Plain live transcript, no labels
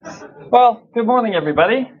Well, good morning,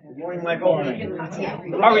 everybody. Good morning, Michael.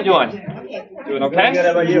 How are we doing? Doing okay? Good.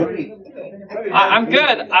 How about you? I'm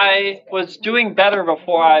good. I was doing better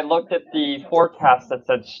before I looked at the forecast that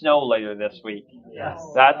said snow later this week. Yes.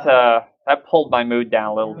 That pulled my mood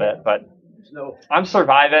down a little bit, but I'm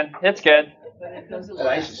surviving. It's good. That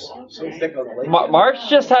ice is so thick on the lake. March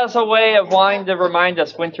just has a way of wanting to remind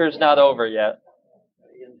us winter's not over yet.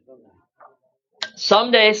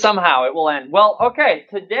 Someday, somehow, it will end. Well, okay,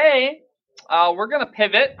 today we're going to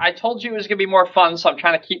pivot. I told you it was going to be more fun, so I'm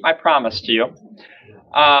trying to keep my promise to you.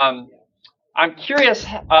 I'm curious,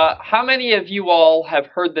 how many of you all have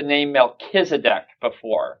heard the name Melchizedek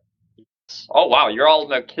before? Oh, wow, you're all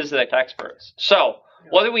Melchizedek experts. So,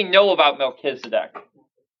 what do we know about Melchizedek?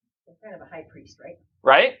 He's kind of a high priest,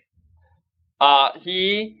 right? Right?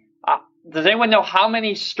 Does anyone know how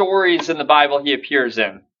many stories in the Bible he appears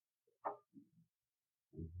in?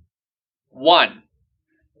 1.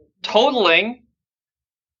 Totaling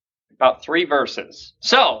about 3 verses.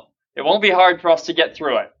 So, it won't be hard for us to get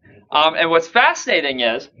through it. And what's fascinating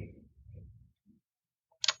is,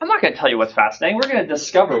 I'm not going to tell you what's fascinating. We're going to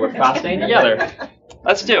discover what's fascinating together.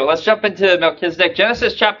 Let's jump into Melchizedek.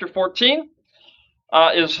 Genesis chapter 14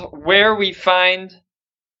 is where we find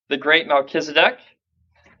the great Melchizedek.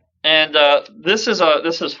 And this is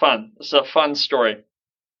fun. This is a fun story.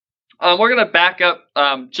 We're going to back up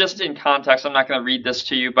just in context. I'm not going to read this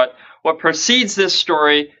to you, but what precedes this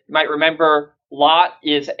story, you might remember Lot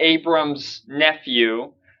is Abram's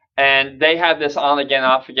nephew, and they have this on-again,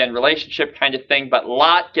 off-again relationship kind of thing, but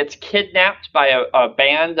Lot gets kidnapped by a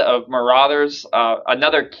band of marauders.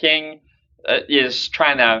 Another king is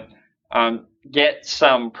trying to get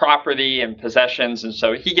some property and possessions, and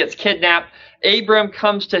so he gets kidnapped. Abram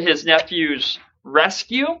comes to his nephew's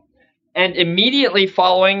rescue, and immediately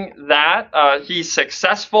following that, he's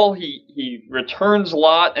successful. He returns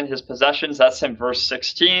Lot and his possessions. That's in verse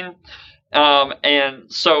 16.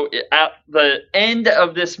 And so at the end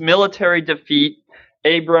of this military defeat,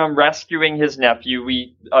 Abram rescuing his nephew,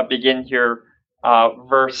 we begin here,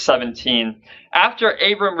 verse 17. After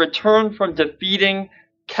Abram returned from defeating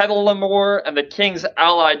Chedorlaomer and the kings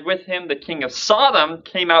allied with him, the king of Sodom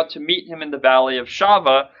came out to meet him in the valley of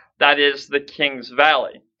Shaveh, that is the king's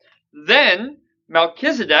valley. Then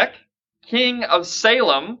Melchizedek, king of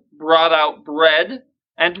Salem, brought out bread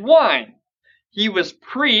and wine. He was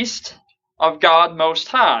priest of God Most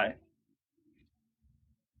High.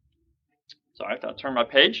 Sorry, I have to turn my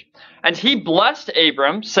page. And he blessed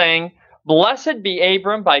Abram, saying, "Blessed be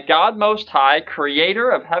Abram by God Most High, creator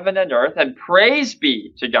of heaven and earth, and praise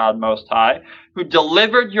be to God Most High, who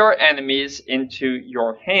delivered your enemies into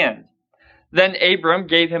your hand." Then Abram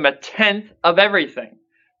gave him 1/10 of everything.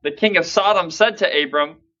 The king of Sodom said to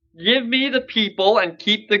Abram, "Give me the people and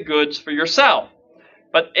keep the goods for yourself."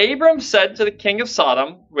 But Abram said to the king of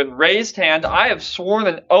Sodom, with raised hand, "I have sworn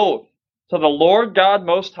an oath to the Lord God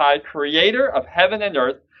Most High, creator of heaven and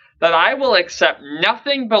earth, that I will accept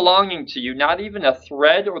nothing belonging to you, not even a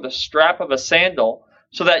thread or the strap of a sandal,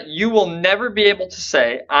 so that you will never be able to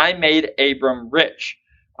say, 'I made Abram rich.'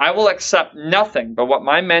 I will accept nothing but what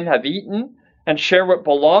my men have eaten, and share what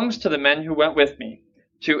belongs to the men who went with me,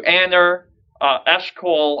 to Aner,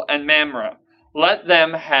 Eshcol, and Mamre. Let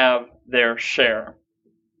them have their share."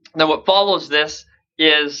 Now what follows this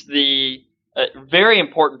is the very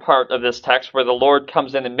important part of this text where the Lord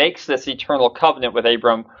comes in and makes this eternal covenant with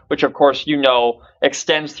Abram, which of course you know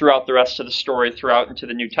extends throughout the rest of the story, throughout into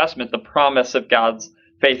the New Testament, the promise of God's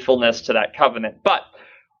faithfulness to that covenant. But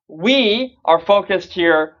we are focused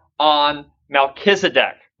here on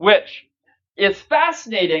Melchizedek, which is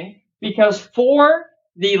fascinating because for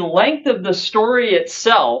the length of the story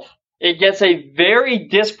itself, it gets a very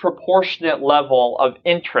disproportionate level of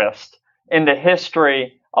interest in the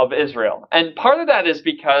history of Israel. And part of that is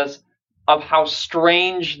because of how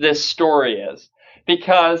strange this story is.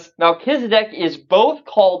 Because Melchizedek is both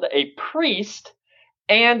called a priest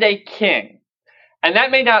and a king. And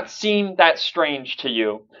that may not seem that strange to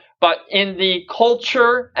you, but in the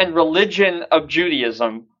culture and religion of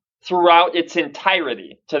Judaism throughout its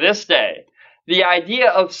entirety to this day, the idea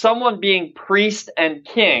of someone being priest and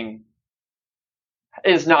king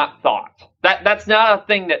is not thought. That's not a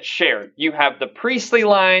thing that's shared. You have the priestly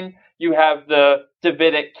line, you have the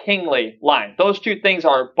Davidic kingly line. Those two things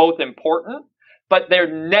are both important, but they're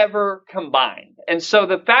never combined. And so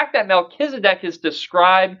the fact that Melchizedek is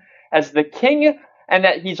described as the king and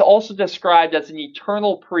that he's also described as an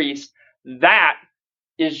eternal priest, that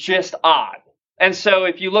is just odd. And so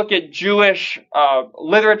if you look at Jewish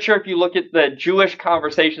literature, if you look at the Jewish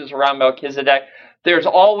conversations around Melchizedek, there's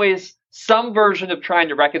always some version of trying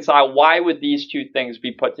to reconcile why would these two things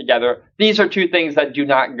be put together. These are two things that do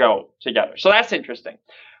not go together. So that's interesting.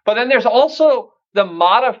 But then there's also the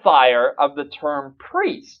modifier of the term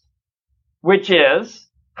priest, which is,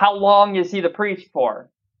 how long is he the priest for?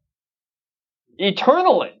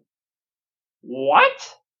 Eternally.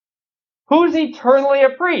 What? Who's eternally a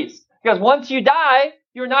priest? Because once you die,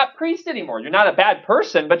 you're not priest anymore. You're not a bad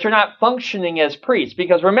person, but you're not functioning as priest.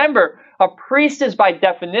 Because remember, a priest is by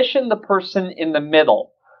definition the person in the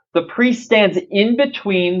middle. The priest stands in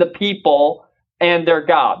between the people and their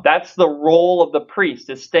God. That's the role of the priest,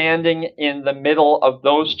 is standing in the middle of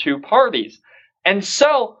those two parties. And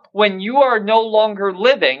so, when you are no longer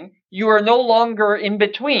living, you are no longer in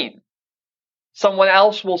between. Someone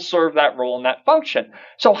else will serve that role and that function.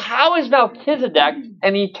 So how is Melchizedek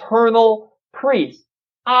an eternal priest?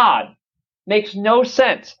 Odd. Makes no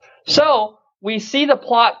sense. So, we see the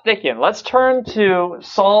plot thicken. Let's turn to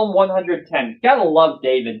Psalm 110. You gotta love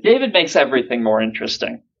David. David makes everything more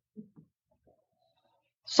interesting.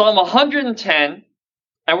 Psalm 110,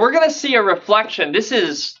 and we're going to see a reflection. This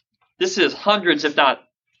is hundreds, if not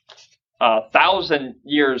 1,000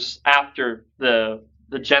 years after the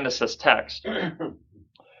Genesis text.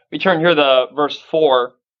 We turn here to verse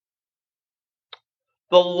 4.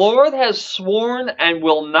 The Lord has sworn and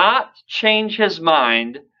will not change his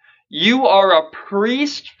mind. You are a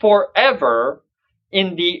priest forever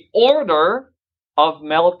in the order of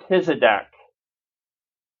Melchizedek.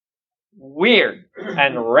 Weird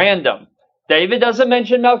and random. David doesn't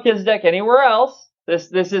mention Melchizedek anywhere else.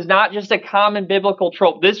 This is not just a common biblical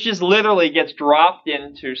trope. This just literally gets dropped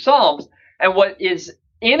into Psalms. And what is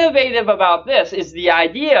innovative about this is the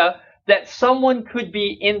idea that someone could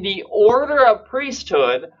be in the order of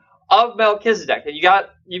priesthood of Melchizedek. And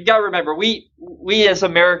you've got to remember, we as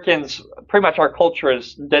Americans, pretty much our culture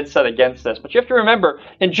is dead set against this. But you have to remember,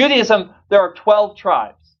 in Judaism, there are 12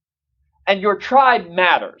 tribes. And your tribe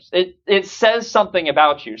matters. It says something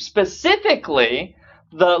about you. Specifically,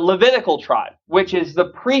 the Levitical tribe, which is the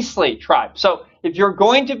priestly tribe. So if you're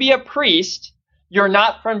going to be a priest, you're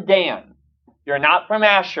not from Dan. You're not from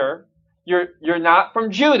Asher. You're not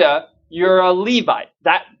from Judah. You're a Levite.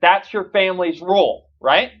 That's your family's role,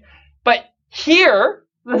 right? But here,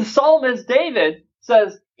 the psalmist David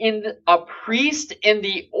says, a priest in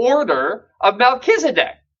the order of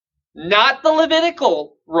Melchizedek. Not the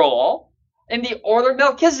Levitical role. In the order of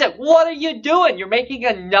Melchizedek. What are you doing? You're making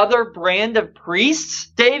another brand of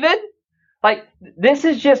priests, David? Like, this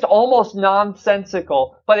is just almost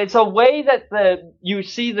nonsensical, but it's a way that you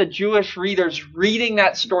see the Jewish readers reading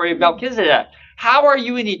that story of Melchizedek. How are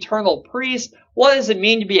you an eternal priest? What does it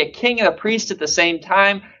mean to be a king and a priest at the same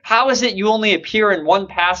time? How is it you only appear in one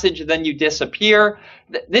passage and then you disappear?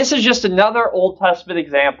 This is just another Old Testament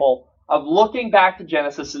example of looking back to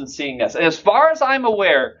Genesis and seeing this. And as far as I'm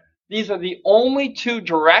aware, these are the only two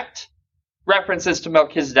direct references to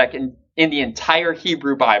Melchizedek in the entire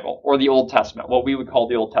Hebrew Bible, or the Old Testament, what we would call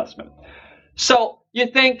the Old Testament. So you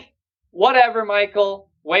think, whatever, Michael,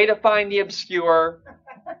 way to find the obscure.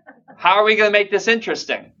 How are we going to make this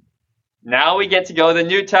interesting? Now we get to go to the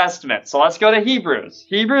New Testament. So let's go to Hebrews.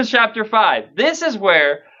 Hebrews chapter 5. This is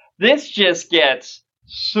where this just gets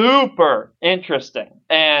super interesting.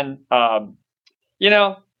 And,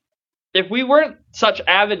 if we weren't such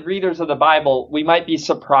avid readers of the Bible, we might be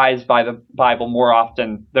surprised by the Bible more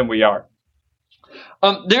often than we are.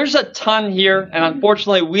 There's a ton here, and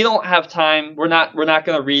unfortunately, we don't have time. We're not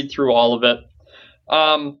going to read through all of it.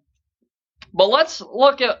 But let's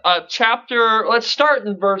look at a chapter. Let's start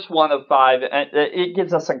in verse 1 of 5, and it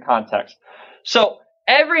gives us some context. So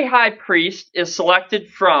every high priest is selected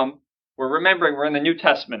from. We're in the New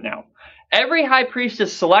Testament now. Every high priest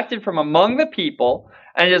is selected from among the people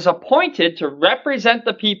and is appointed to represent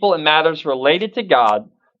the people in matters related to God,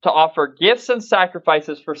 to offer gifts and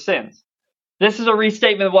sacrifices for sins. This is a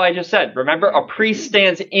restatement of what I just said. Remember, a priest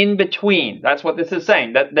stands in between. That's what this is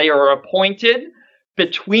saying, that they are appointed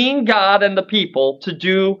between God and the people to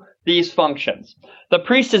do these functions. The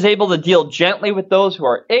priest is able to deal gently with those who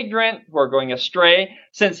are ignorant, who are going astray,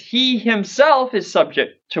 since he himself is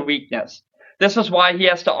subject to weakness. This is why he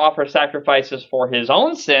has to offer sacrifices for his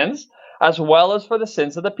own sins, as well as for the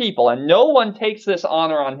sins of the people. And no one takes this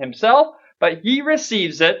honor on himself, but he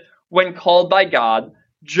receives it when called by God,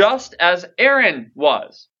 just as Aaron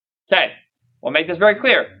was. Okay, we'll make this very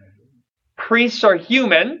clear. Priests are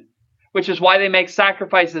human, which is why they make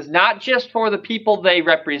sacrifices not just for the people they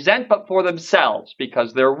represent, but for themselves,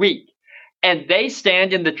 because they're weak. And they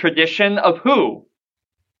stand in the tradition of who?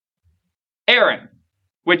 Aaron,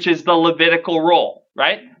 which is the Levitical role,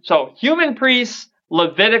 right? So human priests,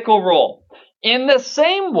 Levitical role. In the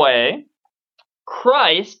same way,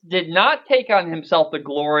 Christ did not take on himself the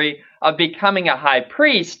glory of becoming a high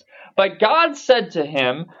priest, but God said to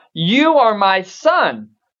him, "You are my son.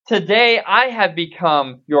 Today I have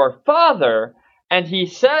become your father." And he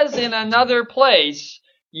says in another place,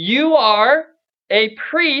 "You are a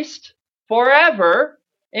priest forever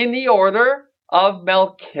in the order of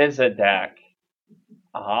Melchizedek."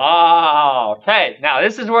 Okay. Now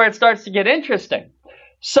this is where it starts to get interesting.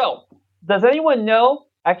 So, does anyone know?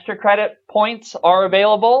 Extra credit points are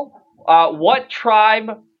available. What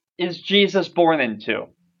tribe is Jesus born into?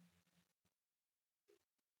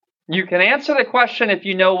 You can answer the question if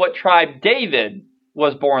you know what tribe David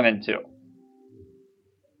was born into.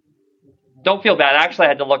 Don't feel bad. Actually, I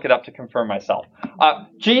had to look it up to confirm myself.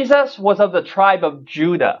 Jesus was of the tribe of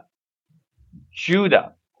Judah.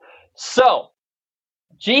 Judah. So,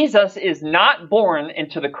 Jesus is not born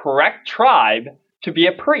into the correct tribe to be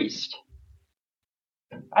a priest.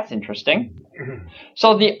 That's interesting.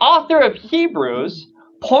 So the author of Hebrews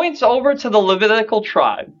points over to the Levitical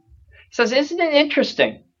tribe. He says, isn't it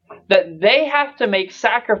interesting that they have to make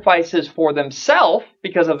sacrifices for themselves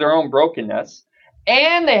because of their own brokenness,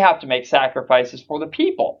 and they have to make sacrifices for the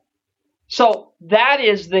people? So that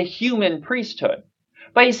is the human priesthood.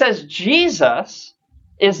 But he says Jesus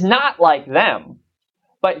is not like them,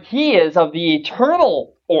 but he is of the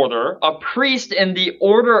eternal order, a priest in the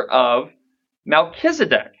order of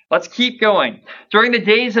Melchizedek. Let's keep going. During the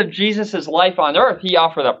days of Jesus' life on earth, he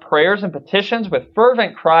offered up prayers and petitions with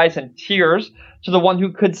fervent cries and tears to the one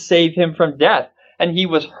who could save him from death, and he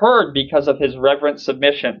was heard because of his reverent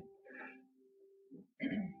submission.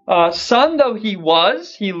 Son though he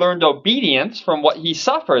was, he learned obedience from what he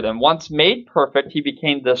suffered, and once made perfect, he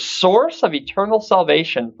became the source of eternal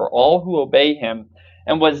salvation for all who obey him,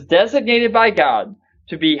 and was designated by God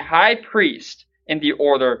to be high priest in the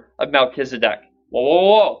order of Melchizedek.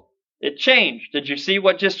 Whoa. It changed. Did you see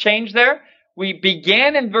what just changed there? We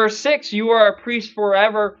began in verse 6, you are a priest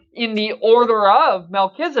forever in the order of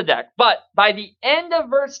Melchizedek. But by the end of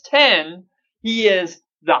verse 10, he is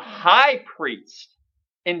the high priest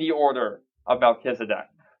in the order of Melchizedek.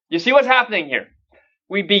 You see what's happening here?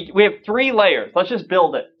 We have three layers. Let's just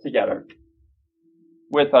build it together.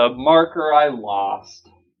 With a marker I lost.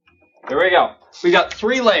 There we go. We got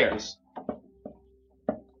three layers.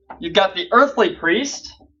 You've got the earthly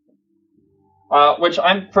priest, which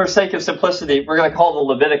for sake of simplicity, we're going to call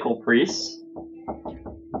the Levitical priests.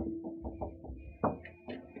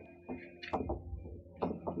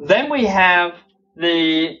 Then we have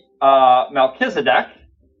the Melchizedek,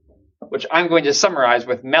 which I'm going to summarize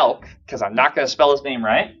with Melch, because I'm not going to spell his name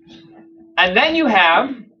right. And then you have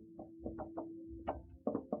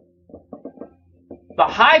the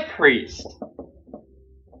high priest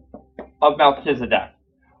of Melchizedek.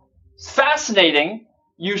 It's fascinating.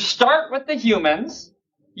 You start with the humans.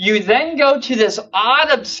 You then go to this odd,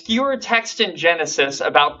 obscure text in Genesis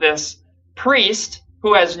about this priest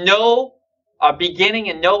who has no beginning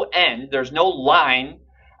and no end. There's no line.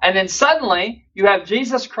 And then suddenly you have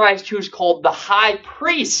Jesus Christ, who's called the high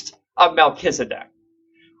priest of Melchizedek.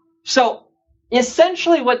 So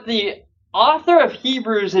essentially what the author of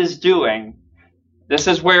Hebrews is doing, this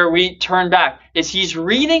is where we turn back, is he's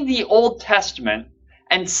reading the Old Testament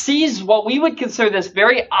and sees what we would consider this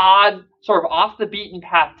very odd, sort of off the beaten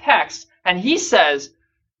path text. And he says,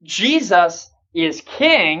 Jesus is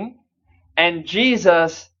king and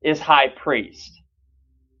Jesus is high priest.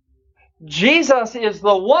 Jesus is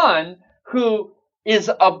the one who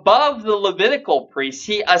is above the Levitical priests.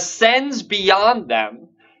 He ascends beyond them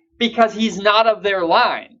because he's not of their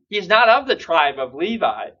line. He's not of the tribe of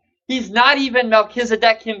Levi. He's not even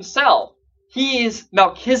Melchizedek himself. He is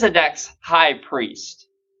Melchizedek's high priest.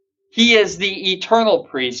 He is the eternal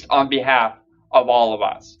priest on behalf of all of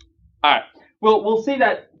us. All right, we'll see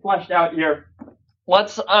that fleshed out here.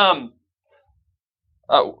 Let's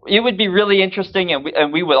it would be really interesting,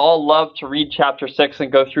 and we would all love to read chapter 6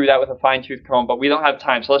 and go through that with a fine-tooth comb, but we don't have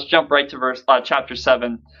time, so let's jump right to chapter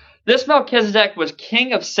 7. This Melchizedek was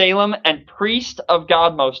king of Salem and priest of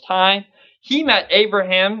God Most High. He met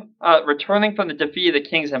Abraham returning from the defeat of the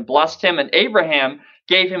kings and blessed him, and Abraham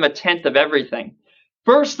gave him a tenth of everything.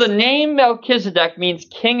 First, the name Melchizedek means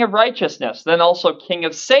king of righteousness. Then also king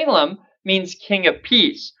of Salem means king of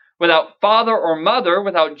peace. Without father or mother,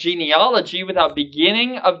 without genealogy, without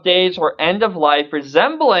beginning of days or end of life,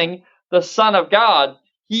 resembling the Son of God,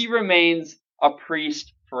 he remains a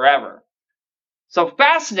priest forever. So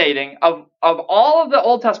fascinating. Of all of the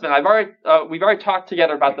Old Testament, we've already talked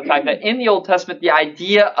together about the fact that in the Old Testament, the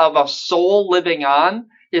idea of a soul living on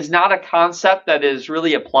is not a concept that is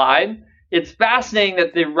really applied. it's fascinating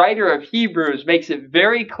that the writer of Hebrews makes it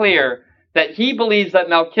very clear that he believes that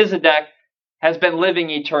Melchizedek has been living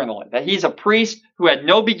eternally, that he's a priest who had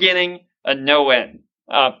no beginning and no end.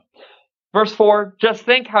 Verse 4, just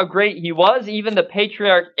think how great he was. Even the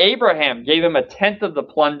patriarch Abraham gave him a tenth of the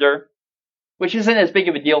plunder, which isn't as big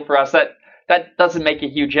of a deal for us. That doesn't make a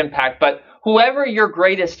huge impact. But whoever your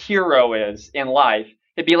greatest hero is in life,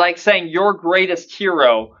 it'd be like saying your greatest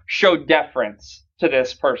hero showed deference to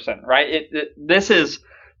this person, right? This is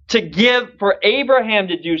to give, for Abraham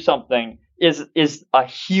to do something is a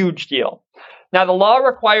huge deal. Now, the law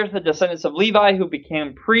requires the descendants of Levi who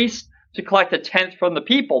became priests to collect a tenth from the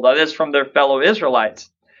people, that is, from their fellow Israelites,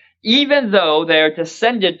 even though they are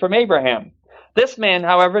descended from Abraham. This man,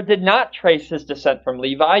 however, did not trace his descent from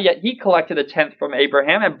Levi, yet he collected a tenth from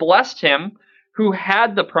Abraham and blessed him who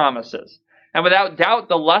had the promises. And without doubt,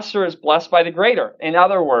 the lesser is blessed by the greater. In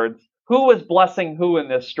other words, who was blessing who in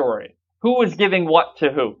this story? Who was giving what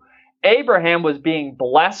to who? Abraham was being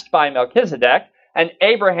blessed by Melchizedek, and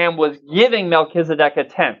Abraham was giving Melchizedek a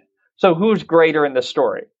tenth. So who's greater in the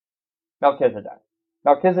story? Melchizedek.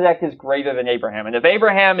 Melchizedek is greater than Abraham. And if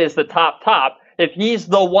Abraham is the top, if he's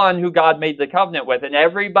the one who God made the covenant with, and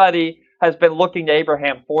everybody has been looking to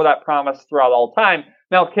Abraham for that promise throughout all time,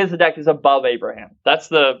 Melchizedek is above Abraham. That's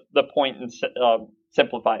the point in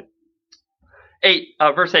simplified.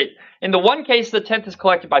 Verse 8. In the one case, the tenth is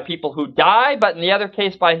collected by people who die, but in the other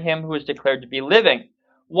case by him who is declared to be living.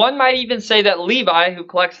 One might even say that Levi, who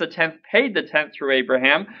collects the tenth, paid the tenth through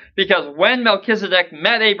Abraham, because when Melchizedek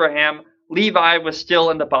met Abraham, Levi was still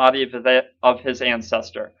in the body of his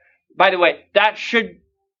ancestor. By the way, that should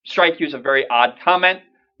strike you as a very odd comment.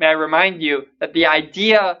 May I remind you that the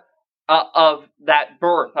idea of that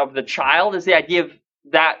birth of the child is the idea of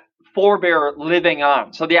that forebearer living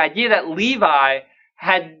on. So the idea that Levi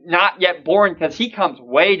had not yet born, because he comes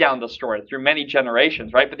way down the story through many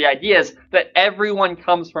generations, right? But the idea is that everyone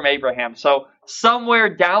comes from Abraham. So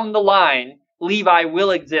somewhere down the line, Levi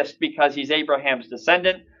will exist because he's Abraham's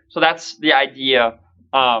descendant. So that's the idea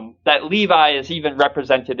that Levi is even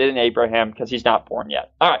represented in Abraham because he's not born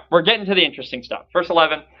yet. All right, we're getting to the interesting stuff. Verse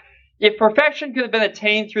 11. If perfection could have been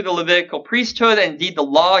attained through the Levitical priesthood, and indeed the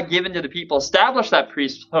law given to the people established that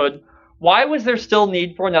priesthood, why was there still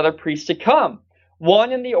need for another priest to come?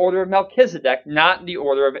 One in the order of Melchizedek, not in the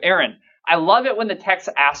order of Aaron. I love it when the text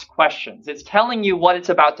asks questions. It's telling you what it's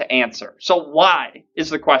about to answer. So why is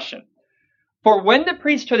the question? For when the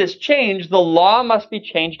priesthood is changed, the law must be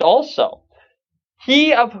changed also.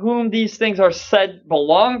 He of whom these things are said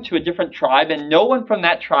belonged to a different tribe, and no one from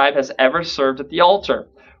that tribe has ever served at the altar.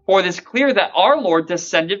 For it is clear that our Lord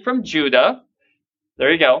descended from Judah.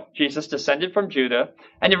 There you go. Jesus descended from Judah.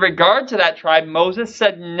 And in regard to that tribe, Moses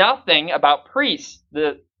said nothing about priests.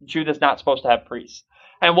 Judah's not supposed to have priests.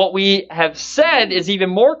 And what we have said is even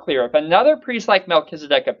more clear. If another priest like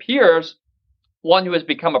Melchizedek appears, one who has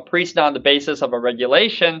become a priest not on the basis of a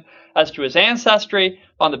regulation as to his ancestry,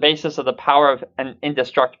 on the basis of the power of an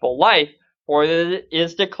indestructible life, for it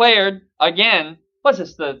is declared, again, what's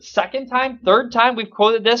this, the third time we've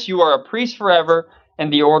quoted this? You are a priest forever in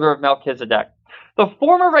the order of Melchizedek. The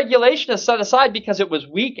former regulation is set aside because it was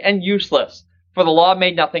weak and useless, for the law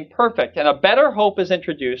made nothing perfect, and a better hope is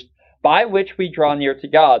introduced by which we draw near to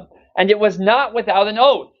God. And it was not without an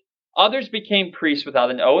oath. Others became priests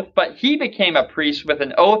without an oath, but he became a priest with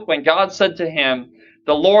an oath when God said to him,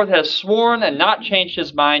 the Lord has sworn and not changed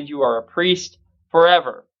his mind, you are a priest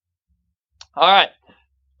forever. All right,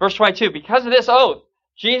 verse 22, because of this oath,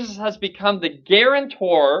 Jesus has become the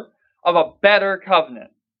guarantor of a better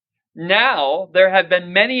covenant. Now, there have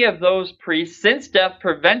been many of those priests since death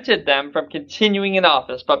prevented them from continuing in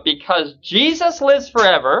office, but because Jesus lives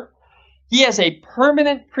forever, he has a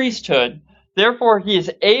permanent priesthood. Therefore, he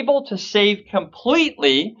is able to save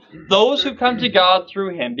completely those who come to God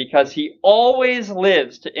through him, because he always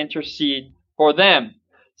lives to intercede for them.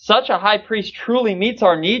 Such a high priest truly meets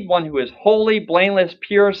our need, one who is holy, blameless,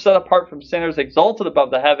 pure, set apart from sinners, exalted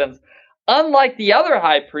above the heavens. Unlike the other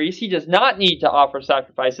high priests, he does not need to offer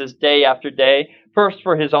sacrifices day after day, first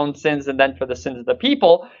for his own sins and then for the sins of the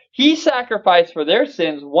people. He sacrificed for their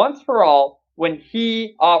sins once for all when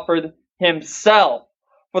he offered himself.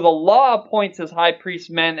 For the law appoints as high priests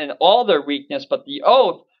men in all their weakness, but the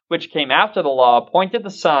oath, which came after the law, appointed the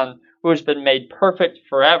Son, who has been made perfect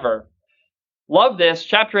forever. Love this.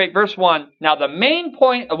 Chapter 8, verse 1. Now the main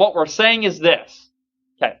point of what we're saying is this.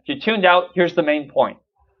 Okay, if you tuned out, here's the main point.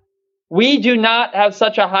 We do not have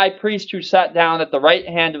such a high priest who sat down at the right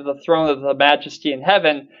hand of the throne of the majesty in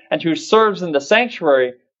heaven, and who serves in the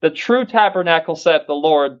sanctuary, the true tabernacle, saith the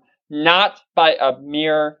Lord, not by a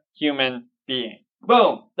mere human being.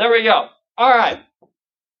 Boom. There we go. All right.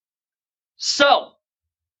 So,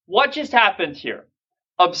 what just happened here?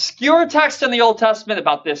 Obscure text in the Old Testament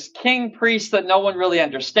about this king priest that no one really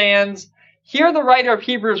understands. Here the writer of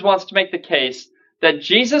Hebrews wants to make the case that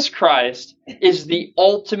Jesus Christ is the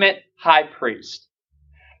ultimate high priest.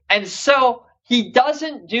 And so he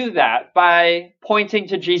doesn't do that by pointing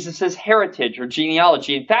to Jesus' heritage or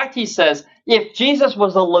genealogy. In fact, he says if Jesus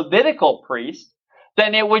was a Levitical priest,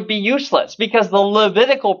 then it would be useless because the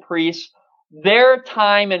Levitical priests, their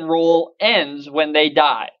time and role ends when they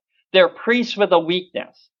die. They're priests with a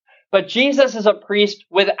weakness. But Jesus is a priest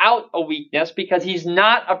without a weakness because he's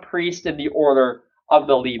not a priest in the order of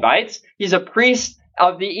the Levites. He's a priest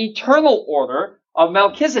of the eternal order of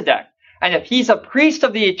Melchizedek. And if he's a priest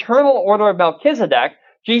of the eternal order of Melchizedek,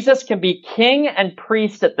 Jesus can be king and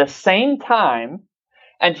priest at the same time.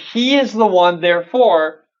 And he is the one,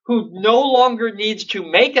 therefore, who no longer needs to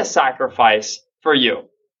make a sacrifice for you.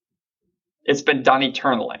 It's been done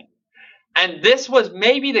eternally. And this was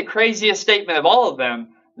maybe the craziest statement of all of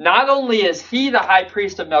them. Not only is he the high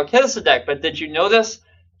priest of Melchizedek, but did you notice?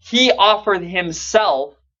 He offered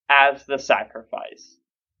himself as the sacrifice.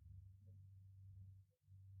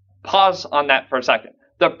 Pause on that for a second.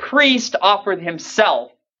 The priest offered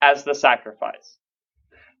himself as the sacrifice.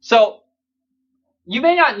 So, you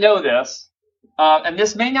may not know this, and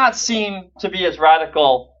this may not seem to be as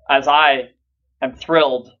radical as I am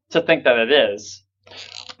thrilled to think that it is.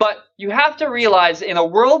 But you have to realize in a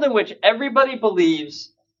world in which everybody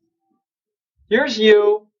believes, here's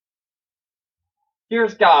you,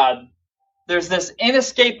 here's God, there's this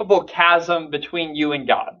inescapable chasm between you and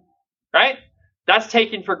God, right? That's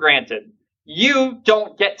taken for granted. You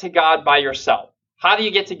don't get to God by yourself. How do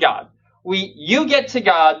you get to God? You get to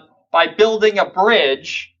God by building a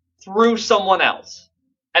bridge through someone else.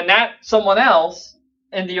 And that someone else,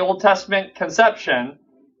 in the Old Testament conception,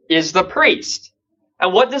 is the priest.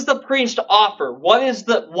 And what does the priest offer? What is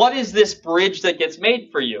this bridge that gets made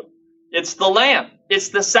for you? It's the lamb. It's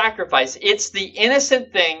the sacrifice. It's the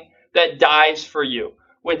innocent thing that dies for you.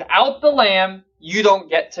 Without the lamb, you don't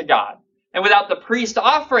get to God. And without the priest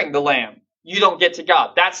offering the lamb, you don't get to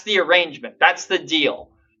God. That's the arrangement. That's the deal.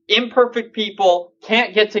 Imperfect people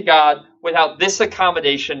can't get to God without this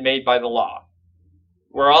accommodation made by the law.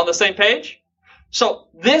 We're all on the same page? So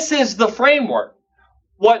this is the framework.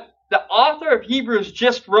 What the author of Hebrews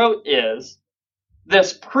just wrote is,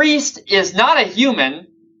 this priest is not a human.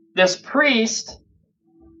 This priest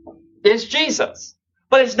is Jesus.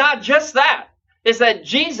 But it's not just that. It's that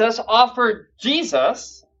Jesus offered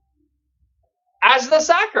Jesus as the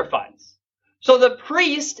sacrifice. So the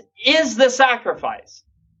priest is the sacrifice.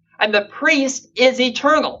 And the priest is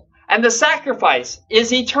eternal. And the sacrifice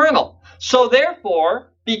is eternal. So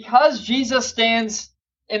therefore, because Jesus stands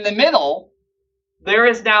in the middle, there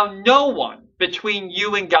is now no one between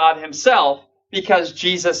you and God himself because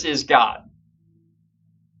Jesus is God.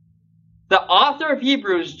 The author of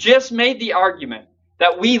Hebrews just made the argument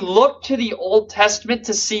that we look to the Old Testament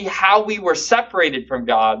to see how we were separated from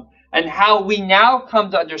God and how we now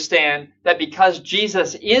come to understand that because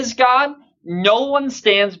Jesus is God, no one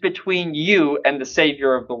stands between you and the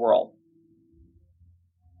Savior of the world.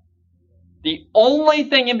 The only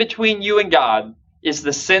thing in between you and God is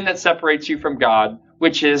the sin that separates you from God,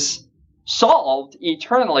 which is solved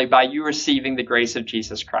eternally by you receiving the grace of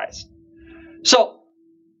Jesus Christ. So,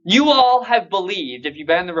 you all have believed, if you've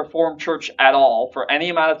been in the Reformed Church at all for any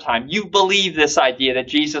amount of time, you believe this idea that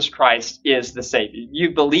Jesus Christ is the Savior. You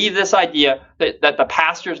believe this idea that the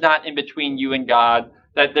pastor's not in between you and God,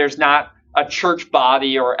 that there's not a church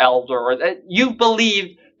body or elder, or that you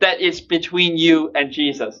believe that it's between you and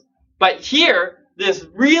Jesus. But here, this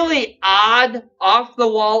really odd,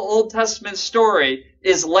 off-the-wall Old Testament story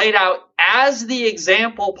is laid out as the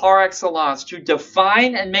example par excellence to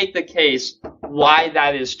define and make the case why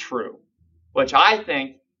that is true, which I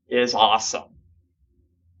think is awesome.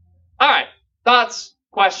 All right, thoughts,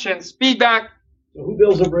 questions, feedback? So who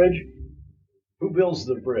builds the bridge? Who builds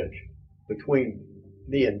the bridge between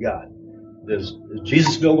me and God? Does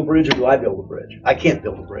Jesus build a bridge or do I build a bridge? I can't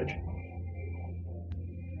build a bridge.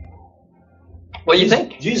 What do you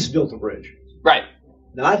think? Jesus built a bridge. Right.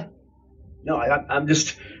 Not? No,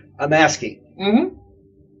 I'm asking. Mm-hmm.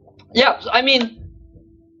 Yeah, I mean,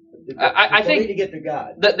 I think to get to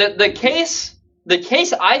God. The case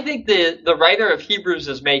I think the writer of Hebrews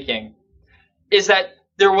is making is that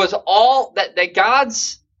there was all that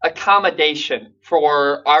God's accommodation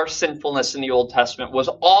for our sinfulness in the Old Testament was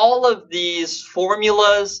all of these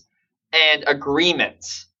formulas and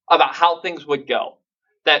agreements about how things would go.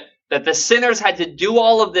 That the sinners had to do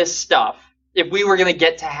all of this stuff if we were going to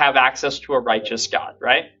get to have access to a righteous God,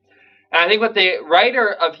 right? And I think what the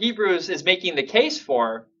writer of Hebrews is making the case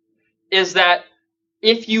for is that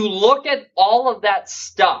if you look at all of that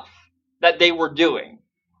stuff that they were doing,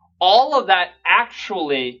 all of that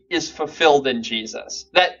actually is fulfilled in Jesus.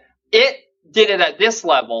 That it did it at this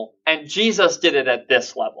level, and Jesus did it at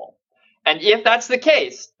this level. And if that's the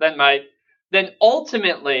case, then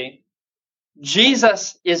ultimately,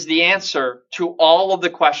 Jesus is the answer to all of the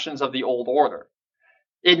questions of the old order.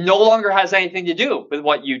 It no longer has anything to do with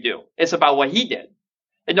what you do. It's about what he did.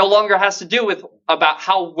 It no longer has to do with about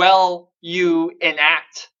how well you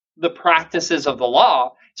enact the practices of the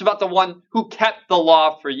law. It's about the one who kept the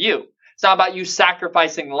law for you. It's not about you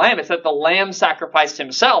sacrificing the lamb. It's that the lamb sacrificed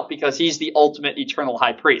himself because he's the ultimate eternal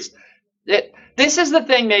high priest. This is the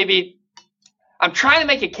thing, maybe. I'm trying to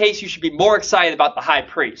make a case you should be more excited about the high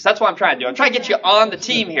priest. That's what I'm trying to do. I'm trying to get you on the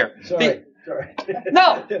team here. Sorry.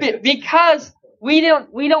 No, because we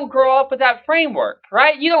don't grow up with that framework,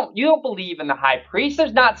 right? You don't believe in the high priest.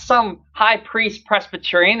 There's not some high priest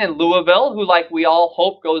Presbyterian in Louisville who, like we all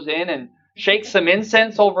hope, goes in and shakes some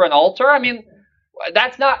incense over an altar. I mean,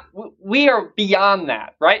 that's not. We are beyond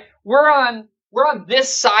that, right? We're on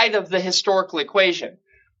this side of the historical equation.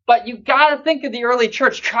 But you got to think of the early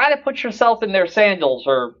church. Try to put yourself in their sandals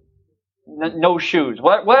or no shoes,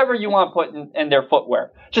 whatever you want to put in their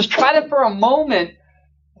footwear. Just try to, for a moment,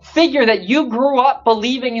 figure that you grew up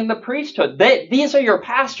believing in the priesthood. These are your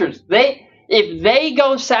pastors. If they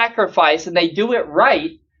go sacrifice and they do it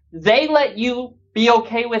right, they let you be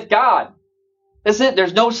okay with God.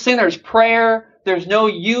 There's no sinner's prayer. There's no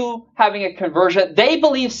you having a conversion. They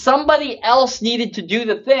believe somebody else needed to do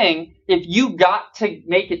the thing if you got to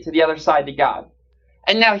make it to the other side to God.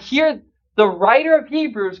 And now here, the writer of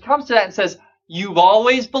Hebrews comes to that and says, you've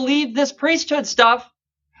always believed this priesthood stuff.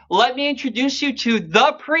 Let me introduce you to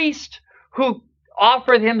the priest who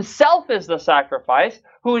offered himself as the sacrifice,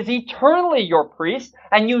 who is eternally your priest,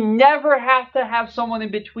 and you never have to have someone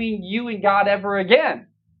in between you and God ever again.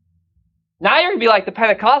 Now you're going to be like the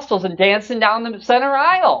Pentecostals and dancing down the center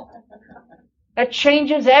aisle. That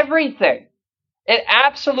changes everything. It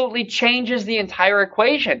absolutely changes the entire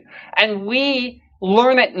equation. And we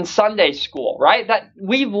learn it in Sunday school, right? That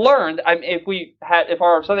we've learned, if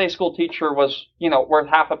our Sunday school teacher was, worth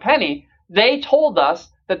half a penny, they told us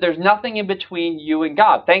that there's nothing in between you and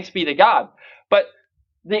God. Thanks be to God. But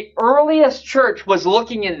the earliest church was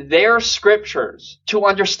looking in their scriptures to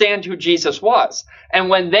understand who Jesus was. And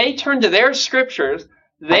when they turned to their scriptures,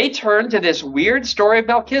 they turned to this weird story of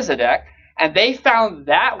Melchizedek, and they found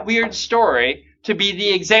that weird story to be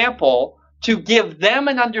the example to give them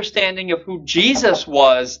an understanding of who Jesus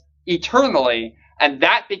was eternally. And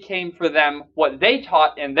that became for them what they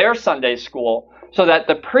taught in their Sunday school, so that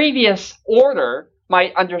the previous order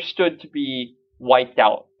might understood to be wiped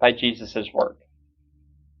out by Jesus' work.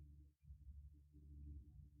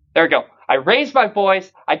 There we go. I raised my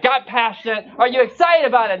voice. I got passionate. Are you excited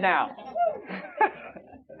about it now?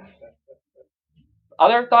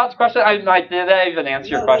 Other thoughts, questions? Did I even answer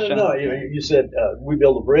your question? No. You said we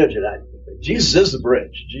build a bridge, and Jesus is the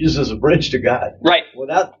bridge. Jesus is a bridge to God. Right.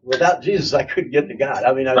 Without Jesus, I couldn't get to God.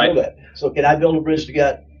 I know that. So can I build a bridge to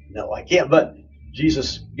God? No, I can't. But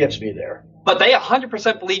Jesus gets me there. But they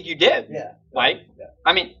 100% believed you did. Yeah. Right? Yeah.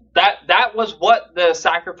 I mean, that was what the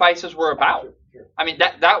sacrifices were about. Sure. I mean,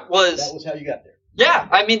 that was how you got there. Yeah.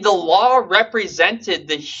 I mean, the law represented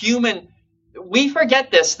the human. We forget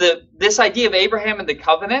this idea of Abraham and the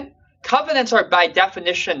covenant. Covenants are by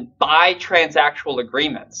definition bi-transactional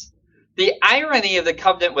agreements. The irony of the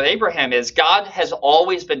covenant with Abraham is God has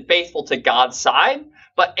always been faithful to God's side,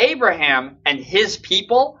 but Abraham and his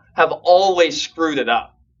people have always screwed it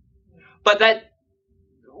up. But that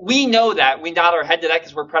we know that. We nod our head to that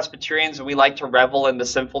because we're Presbyterians and we like to revel in the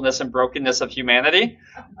sinfulness and brokenness of humanity.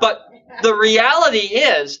 But the reality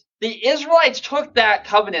is the Israelites took that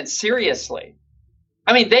covenant seriously.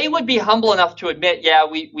 I mean, they would be humble enough to admit, yeah,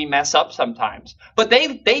 we mess up sometimes. But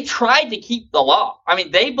they tried to keep the law. I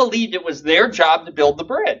mean, they believed it was their job to build the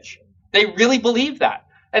bridge. They really believed that.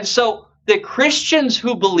 And so the Christians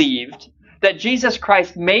who believed that Jesus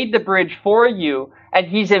Christ made the bridge for you and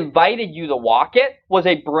he's invited you to walk it was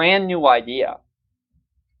a brand new idea.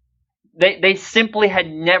 They simply had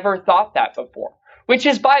never thought that before. Which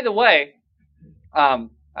is, by the way,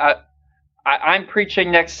 I'm preaching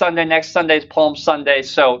next Sunday. Next Sunday is Palm Sunday,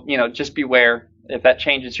 so, just beware. If that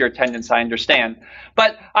changes your attendance, I understand.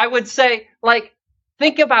 But I would say,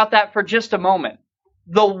 think about that for just a moment.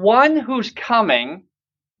 The one who's coming,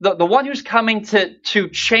 the one who's coming to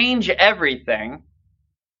change everything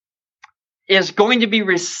is going to be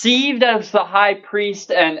received as the high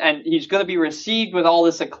priest, and he's going to be received with all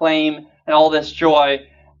this acclaim and all this joy.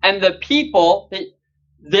 And the people,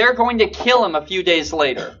 they're going to kill him a few days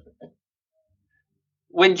later.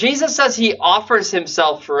 When Jesus says he offers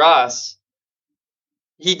himself for us,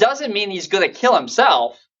 he doesn't mean he's going to kill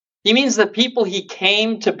himself. He means the people he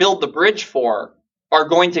came to build the bridge for are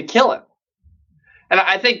going to kill him. And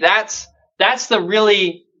I think that's the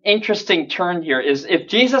really interesting turn here, is if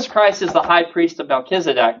Jesus Christ is the high priest of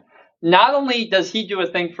Melchizedek, not only does he do a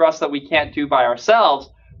thing for us that we can't do by ourselves,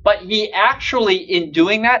 but he actually, in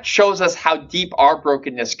doing that, shows us how deep our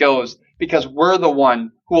brokenness goes, because we're the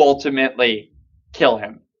one who ultimately kill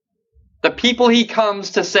him. The people he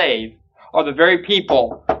comes to save are the very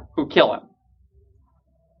people who kill him.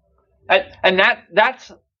 And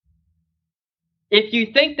that's, if you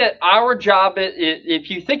think that our job, if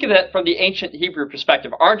you think of it from the ancient Hebrew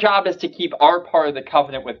perspective, our job is to keep our part of the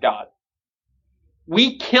covenant with God.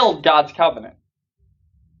 We killed God's covenant.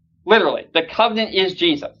 Literally, the covenant is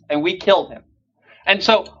Jesus, and we killed him. And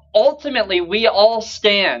so ultimately, we all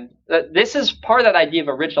stand, this is part of that idea of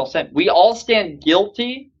original sin. We all stand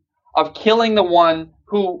guilty of killing the one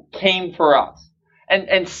who came for us.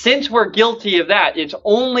 And since we're guilty of that, it's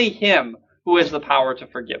only him who has the power to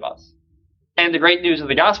forgive us. And the great news of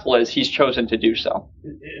the gospel is he's chosen to do so.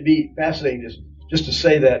 It'd be fascinating just to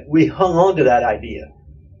say that we hung on to that idea,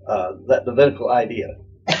 that Levitical idea,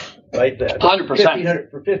 right? 100%.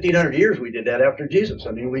 For 1,500 years we did that after Jesus.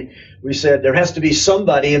 I mean, we said there has to be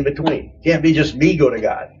somebody in between. Can't be just me go to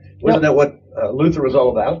God. Wasn't that what Luther was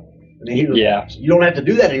all about? I mean, you don't have to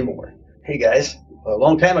do that anymore. Hey guys, a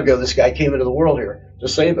long time ago this guy came into the world here to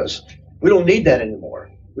save us. We don't need that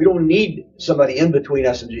anymore. We don't need somebody in between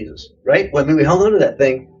us and Jesus, right? Well, I mean, we hung on to that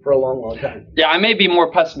thing for a long, long time. Yeah, I may be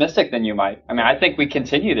more pessimistic than you might. I mean, I think we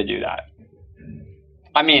continue to do that.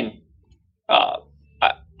 I mean,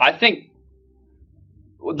 I think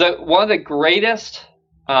one of the greatest,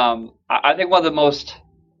 I think one of the most,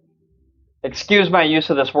 excuse my use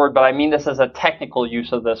of this word, but I mean this as a technical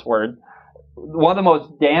use of this word, one of the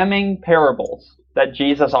most damning parables that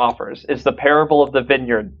Jesus offers is the parable of the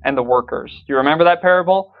vineyard and the workers. Do you remember that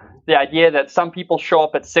parable? The idea that some people show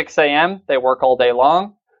up at 6 a.m., they work all day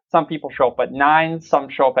long. Some people show up at 9, some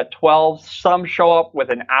show up at 12, some show up with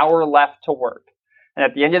an hour left to work. And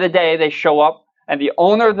at the end of the day, they show up, and the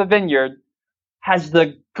owner of the vineyard has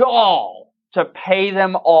the gall to pay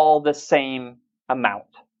them all the same amount.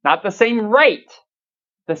 Not the same rate,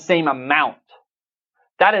 the same amount.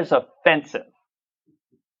 That is offensive.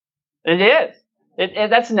 It is.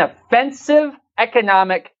 That's an offensive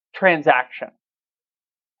economic transaction.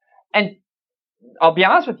 And I'll be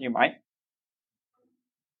honest with you, Mike.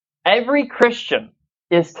 Every Christian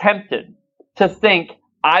is tempted to think,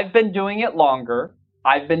 I've been doing it longer,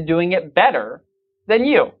 I've been doing it better than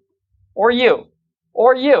you, or you,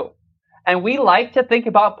 or you. And we like to think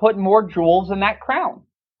about putting more jewels in that crown.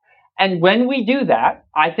 And when we do that,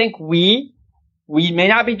 I think we may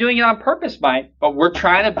not be doing it on purpose, Mike, but we're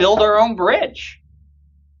trying to build our own bridge.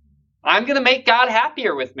 I'm going to make God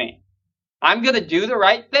happier with me. I'm going to do the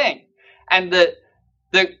right thing. And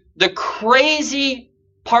the crazy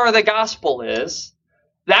part of the gospel is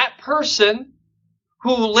that person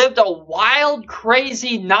who lived a wild,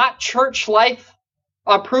 crazy, not church life,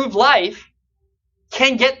 approved life,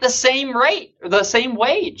 can get the same rate or the same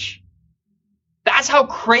wage. That's how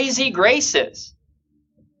crazy grace is.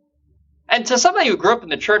 And to somebody who grew up in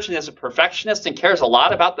the church and is a perfectionist and cares a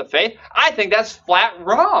lot about the faith, I think that's flat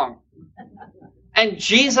wrong. And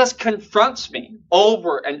Jesus confronts me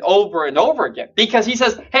over and over and over again because he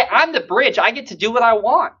says, hey, I'm the bridge. I get to do what I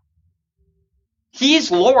want.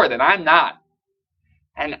 He's Lord and I'm not.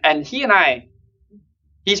 And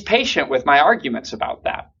he's patient with my arguments about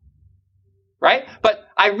that. Right? But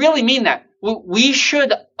I really mean that. We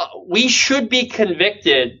should be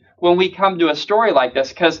convicted when we come to a story like this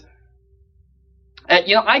because,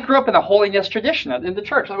 I grew up in a holiness tradition in the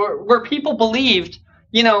church where people believed,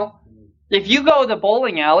 if you go to the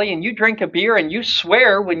bowling alley and you drink a beer and you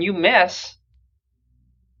swear when you miss,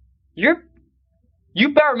 you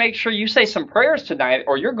better make sure you say some prayers tonight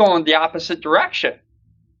or you're going the opposite direction.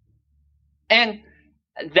 And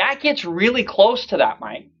that gets really close to that,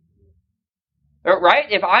 Mike. Right?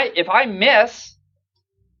 If I miss,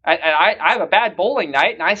 and I have a bad bowling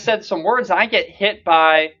night and I said some words and I get hit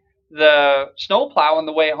by the snowplow on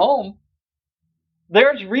the way home,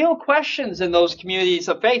 there's real questions in those communities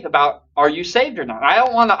of faith about, are you saved or not?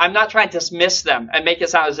 I'm not trying to dismiss them and make it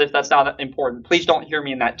sound as if that's not important. Please don't hear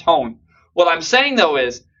me in that tone. What I'm saying though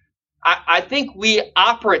is, I think we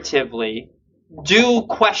operatively do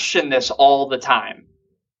question this all the time.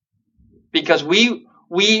 Because we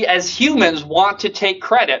as humans want to take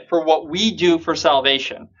credit for what we do for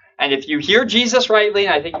salvation. And if you hear Jesus rightly,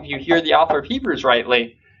 and I think if you hear the author of Hebrews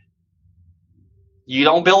rightly, you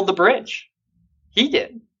don't build the bridge. He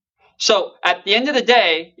did. So at the end of the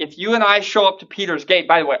day, if you and I show up to Peter's gate,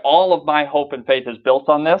 by the way, all of my hope and faith is built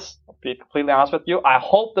on this. I'll be completely honest with you. I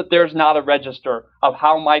hope that there's not a register of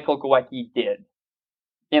how Michael Gawecki did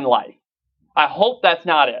in life. I hope that's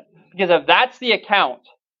not it. Because if that's the account,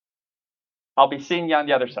 I'll be seeing you on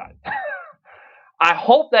the other side. I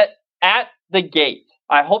hope that at the gate,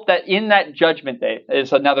 I hope that in that judgment day,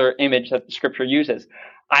 is another image that the scripture uses,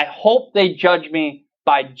 I hope they judge me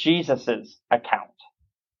by Jesus's account.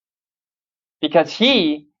 Because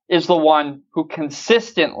he is the one who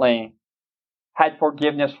consistently had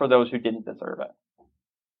forgiveness for those who didn't deserve it.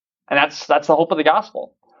 And that's the hope of the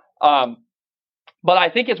gospel. But I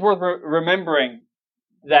think it's worth remembering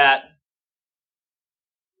that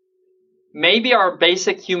maybe our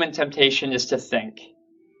basic human temptation is to think,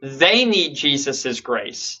 they need Jesus'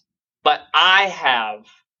 grace, but I have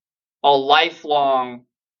a lifelong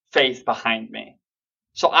faith behind me.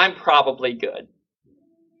 So I'm probably good.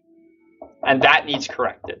 And that needs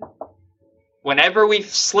corrected. Whenever we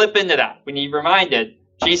slip into that, we need reminded,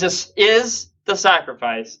 Jesus is the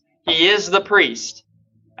sacrifice, he is the priest,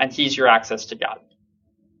 and he's your access to God.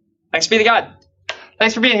 Thanks be to God.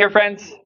 Thanks for being here, friends.